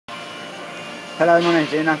Hello, my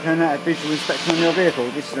name's Ian. I'm carrying out a visual inspection on your vehicle.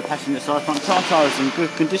 This is a passenger side front tyre. Tyres in good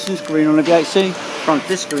conditions, green on the VHC. Front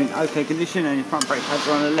disc green, OK condition, and your front brake pads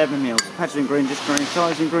are on 11 mils. Pads in green, disc green,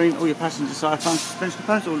 tyres in green. All your passenger side front suspension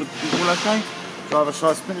components all OK. Driver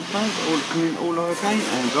side suspension components all OK.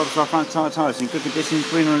 And driver side front tyres in good condition,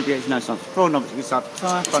 green on the VHC, no signs of fraud. Obviously, good side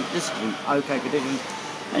tyre, front disc in OK condition,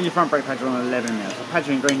 and your front brake pads are on 11 mils. So pads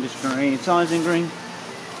are in green, disc green, tyres in green.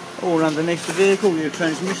 All underneath the vehicle, your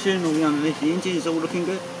transmission, all underneath the engine is all looking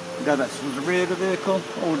good. We go back to the rear of the vehicle,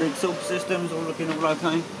 all the exhaust systems all looking all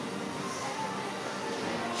okay.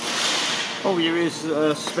 All your rear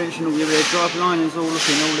suspension, all your rear drive line is all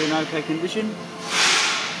in okay condition.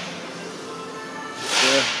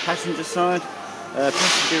 The passenger side,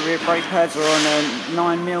 passenger rear brake pads are on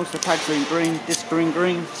 9 mils, the pads are in green, disc green.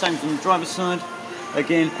 Same as on the driver's side.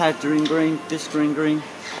 Again, pads are in green, disc green.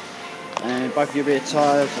 And both your rear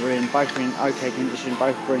tyres are both in OK condition,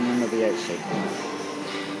 both green on the VHC.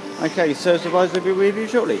 Okay, service advisor will be with you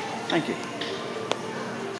shortly. Thank you.